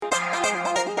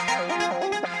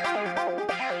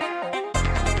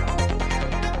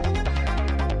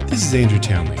This is Andrew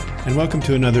Townley, and welcome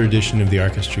to another edition of the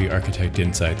Archistry Architect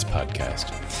Insights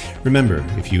podcast. Remember,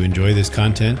 if you enjoy this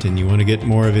content and you want to get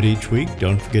more of it each week,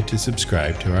 don't forget to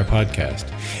subscribe to our podcast.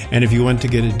 And if you want to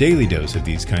get a daily dose of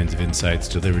these kinds of insights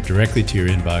delivered directly to your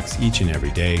inbox each and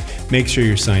every day, make sure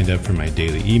you're signed up for my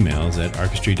daily emails at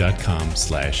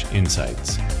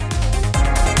archistry.com/insights.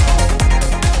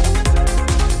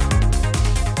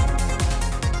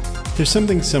 There's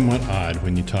something somewhat odd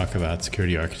when you talk about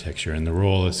security architecture and the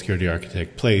role a security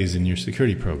architect plays in your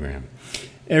security program.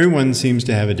 Everyone seems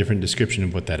to have a different description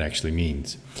of what that actually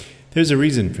means. There's a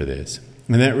reason for this,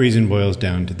 and that reason boils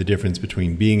down to the difference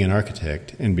between being an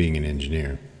architect and being an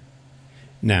engineer.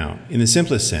 Now, in the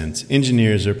simplest sense,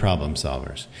 engineers are problem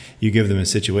solvers. You give them a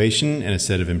situation and a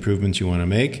set of improvements you want to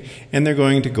make, and they're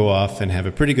going to go off and have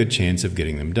a pretty good chance of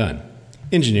getting them done.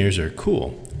 Engineers are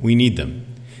cool. We need them.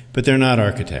 But they're not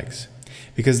architects,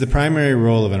 because the primary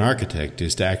role of an architect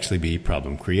is to actually be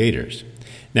problem creators.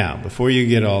 Now, before you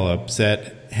get all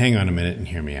upset, hang on a minute and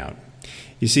hear me out.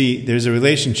 You see, there's a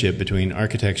relationship between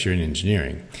architecture and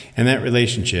engineering, and that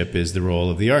relationship is the role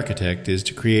of the architect is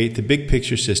to create the big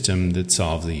picture system that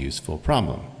solves a useful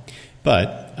problem.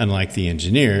 But, unlike the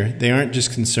engineer, they aren't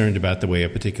just concerned about the way a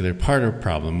particular part of a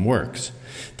problem works.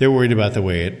 They're worried about the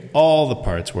way all the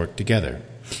parts work together.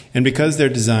 And because their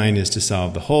design is to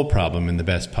solve the whole problem in the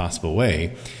best possible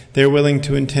way, they're willing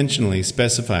to intentionally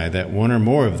specify that one or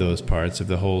more of those parts of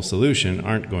the whole solution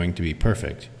aren't going to be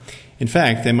perfect. In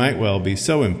fact, they might well be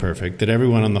so imperfect that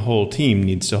everyone on the whole team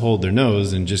needs to hold their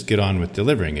nose and just get on with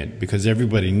delivering it, because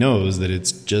everybody knows that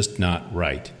it's just not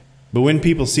right. But when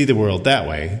people see the world that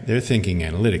way, they're thinking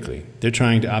analytically. They're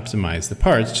trying to optimize the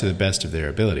parts to the best of their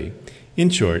ability. In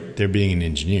short, they're being an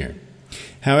engineer.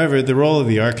 However, the role of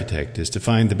the architect is to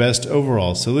find the best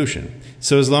overall solution.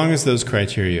 So as long as those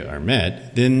criteria are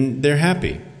met, then they're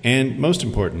happy. And most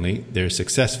importantly, they're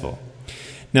successful.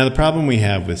 Now, the problem we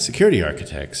have with security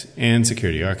architects and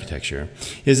security architecture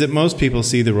is that most people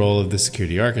see the role of the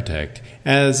security architect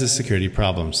as a security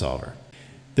problem solver.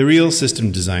 The real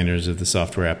system designers of the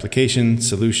software application,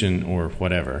 solution, or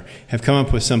whatever have come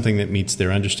up with something that meets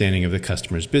their understanding of the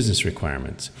customer's business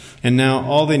requirements. And now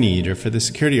all they need are for the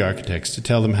security architects to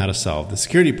tell them how to solve the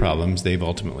security problems they've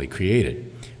ultimately created.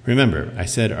 Remember, I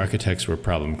said architects were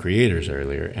problem creators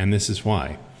earlier, and this is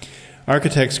why.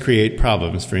 Architects create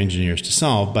problems for engineers to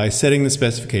solve by setting the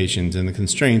specifications and the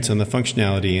constraints on the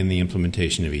functionality and the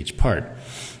implementation of each part.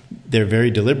 They're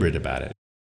very deliberate about it.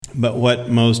 But what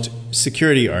most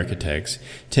security architects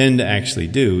tend to actually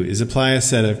do is apply a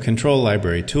set of control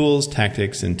library tools,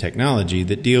 tactics, and technology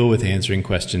that deal with answering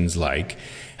questions like,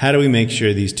 how do we make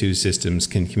sure these two systems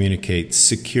can communicate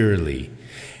securely?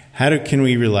 Can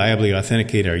we reliably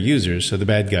authenticate our users so the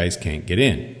bad guys can't get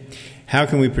in? How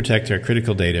can we protect our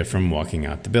critical data from walking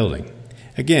out the building?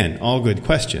 Again, all good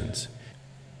questions.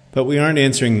 But we aren't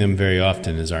answering them very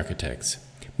often as architects.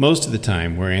 Most of the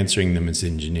time, we're answering them as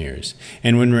engineers.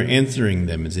 And when we're answering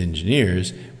them as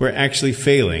engineers, we're actually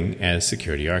failing as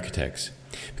security architects.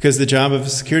 Because the job of a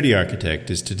security architect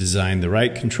is to design the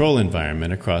right control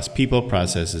environment across people,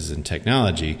 processes, and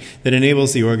technology that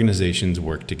enables the organization's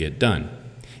work to get done.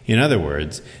 In other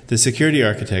words, the security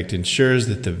architect ensures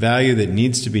that the value that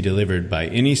needs to be delivered by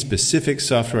any specific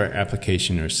software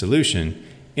application or solution,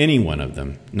 any one of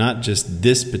them, not just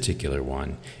this particular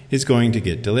one, is going to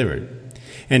get delivered.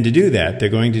 And to do that, they're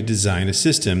going to design a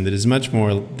system that is much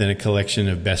more than a collection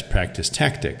of best practice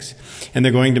tactics. And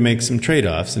they're going to make some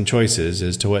trade-offs and choices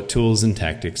as to what tools and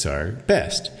tactics are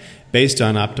best, based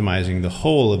on optimizing the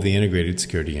whole of the integrated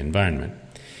security environment.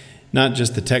 Not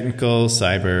just the technical,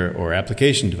 cyber, or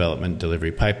application development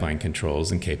delivery pipeline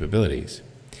controls and capabilities.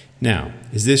 Now,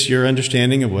 is this your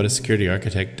understanding of what a security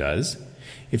architect does?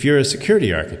 If you're a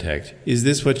security architect, is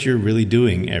this what you're really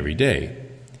doing every day?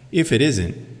 If it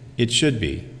isn't, it should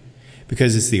be,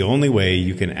 because it's the only way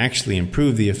you can actually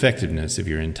improve the effectiveness of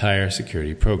your entire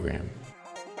security program.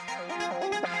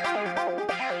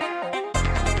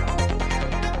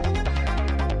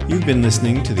 You've been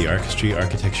listening to the Archistry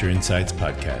Architecture Insights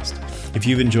podcast. If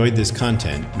you've enjoyed this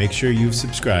content, make sure you've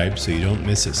subscribed so you don't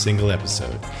miss a single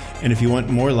episode. And if you want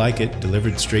more like it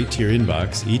delivered straight to your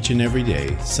inbox each and every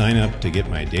day, sign up to get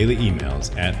my daily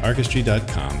emails at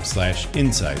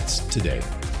archistry.com/insights today.